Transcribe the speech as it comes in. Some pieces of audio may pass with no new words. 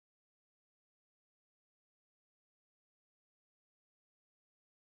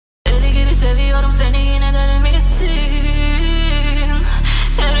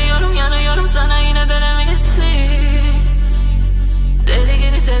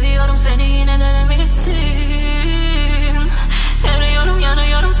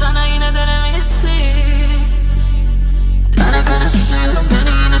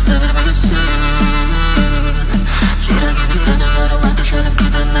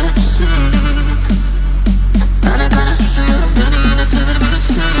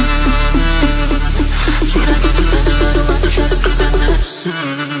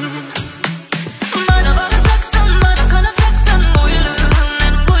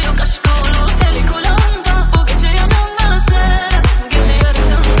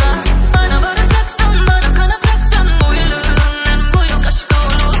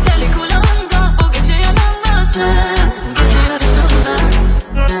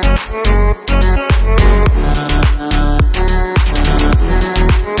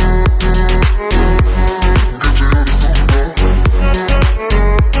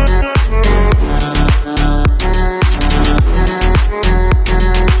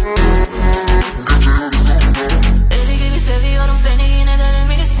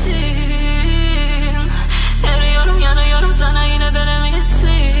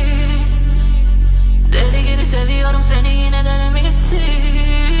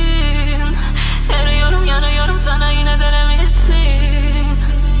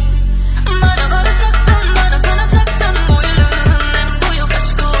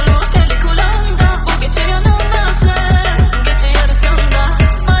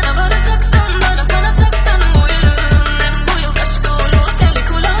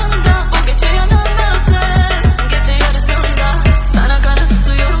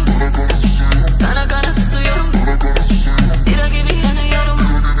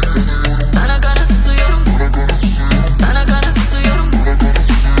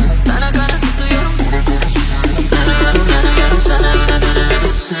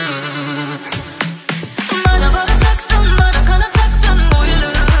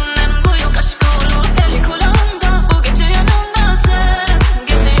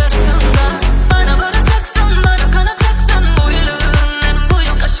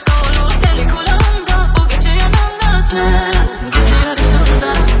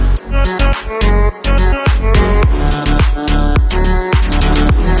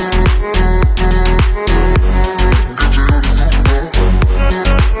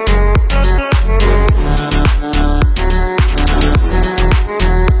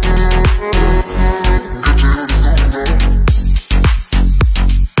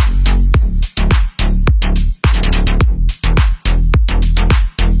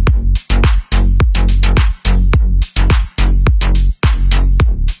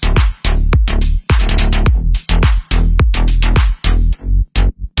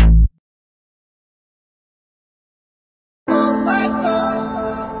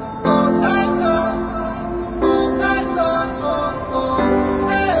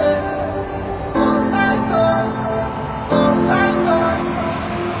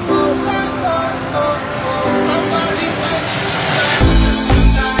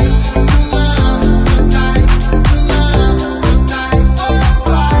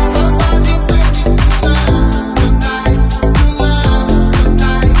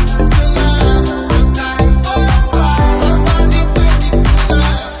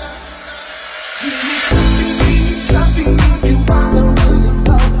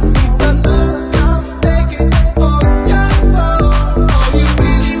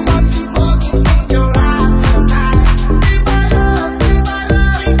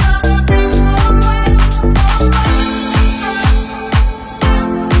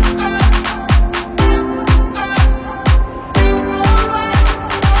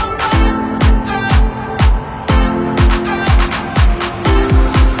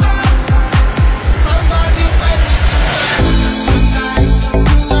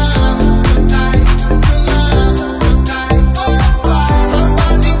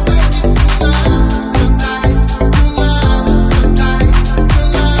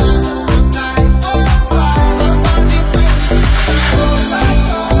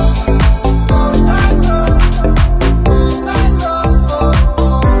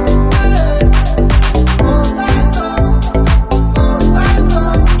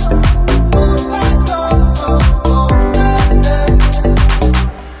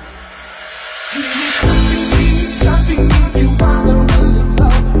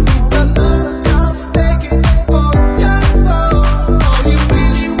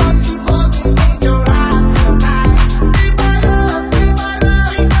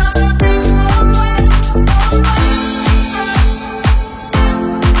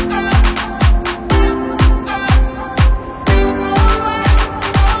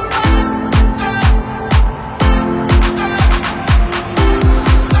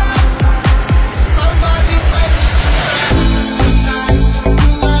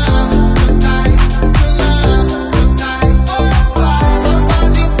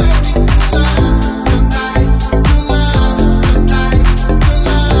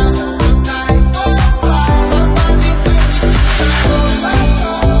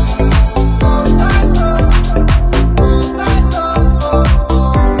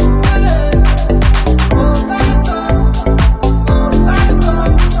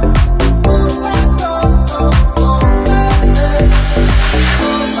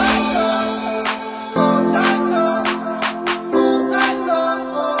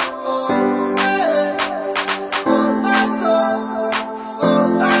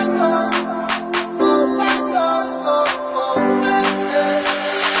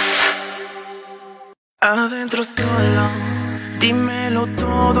adentro solo. Dímelo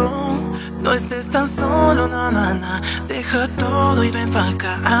todo, no estés tan solo, na na na. Deja todo y ven pa'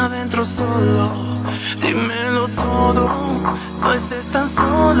 acá, adentro solo. Dímelo todo, no estés tan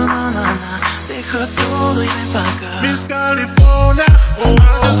solo, na na na. Deja todo y ven pa' acá. Miss California, oh, I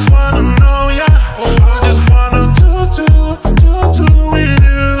just wanna know ya. Oh, I just wanna do with you.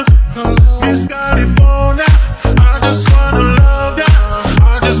 Miss California, I just wanna love ya. I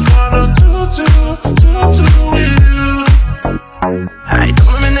just wanna do with you. Ay,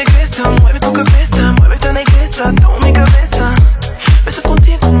 tómame negresa, mueve tu cabeza, muévete negresa, toma mi cabeza. Besos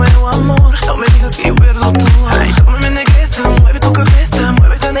contigo, nuevo amor, no me digas que verlo tú. Ay, tómame negresa, mueve tu cabeza,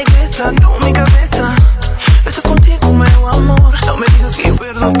 muévete negresa, toma mi cabeza. Besos contigo, nuevo amor, no me digas que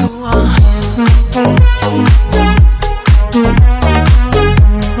verlo tú.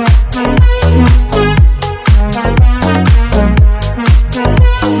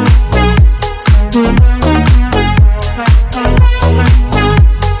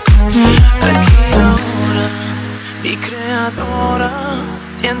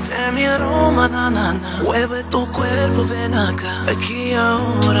 Siente mi aroma, na na na. Mueve tu cuerpo, ven acá. Aquí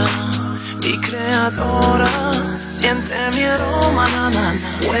ahora, mi creadora. Siente mi aroma, na na na.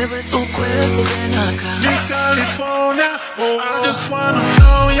 Mueve tu cuerpo, ven acá. Miss California, oh, I just wanna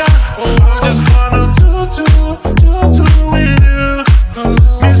know ya. Oh, I just wanna do with you.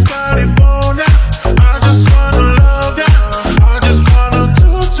 Miss California, I just wanna love ya. I just wanna do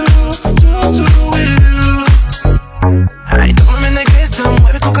with you. Ay, tómame negresa,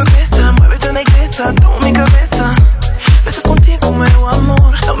 mueve tu cabeza, muévete negresa, toma mi cabeza. Besos contigo, nuevo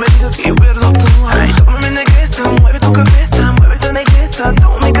amor, no me digas que verlo tú. Ay, tómame negresa, mueve tu cabeza, muévete negresa,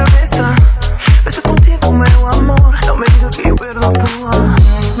 toma mi cabeza. Besos contigo, nuevo amor, no me digas que verlo tú.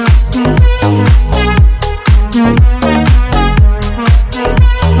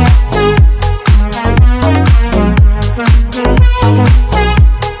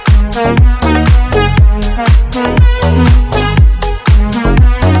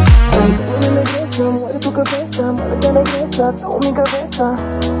 Toma mi cabeza,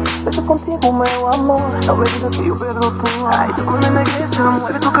 beso contigo, nuevo amor, no me digas que yo pierdo tú. Ay, tómame negresa,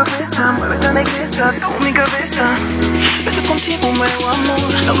 mueve tu cabeza, muévete negresa, toma mi cabeza. Beso contigo, nuevo amor,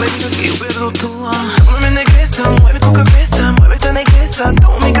 no me digas que yo pierdo tú. Tómame negresa, mueve tu cabeza, muévete negresa,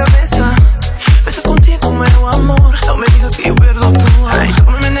 toma mi cabeza. Beso contigo, nuevo amor, no me digas que yo pierdo tú. Ay,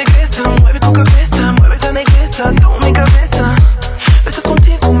 tómame negresa, mueve tu cabeza, muévete negresa, toma mi cabeza. Beso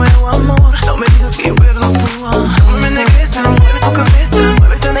contigo, nuevo amor, no me digas que yo pierdo tú. Tómame negresa, mueve tu cabeza,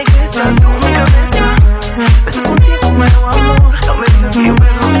 muévete negresa, toma mi cabeza. Beso contigo, nuevo amor, no me digas que yo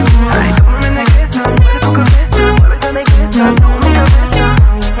pierdo tú. Ay, tómame negresa, mueve tu cabeza, muévete negresa, toma mi cabeza.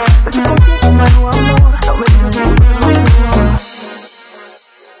 Beso contigo, nuevo amor, no me digas que yo pierdo tú.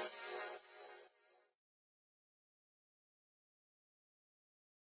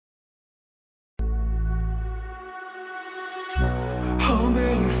 Oh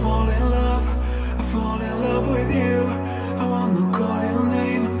baby, fall in love with you. I wanna call your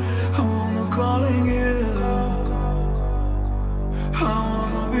name, I wanna calling you. I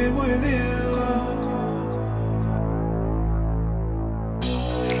wanna be with you.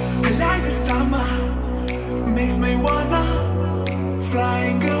 I like the summer, makes me wanna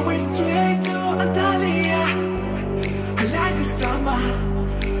flying away straight to Antalya. I like the summer,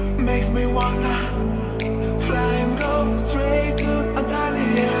 makes me wanna fly and go straight to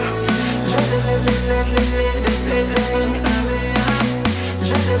Antalya.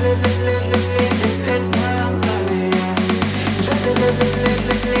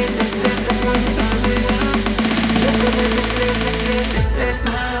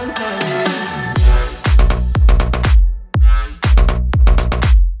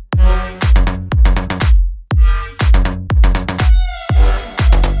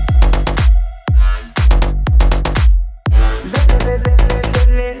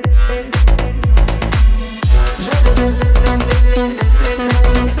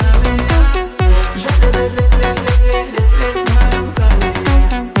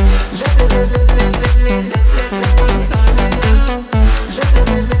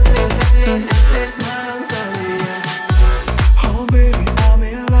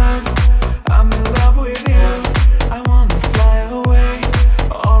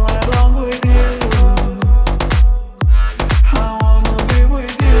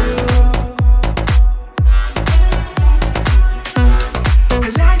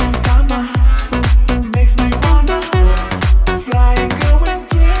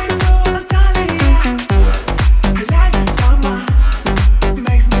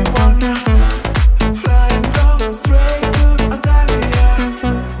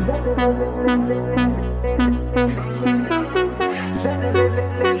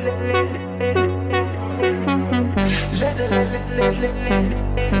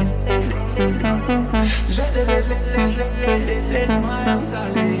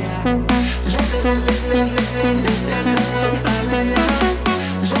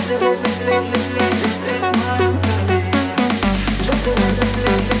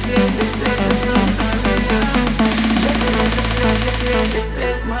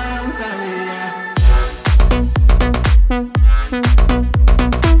 My Antalya.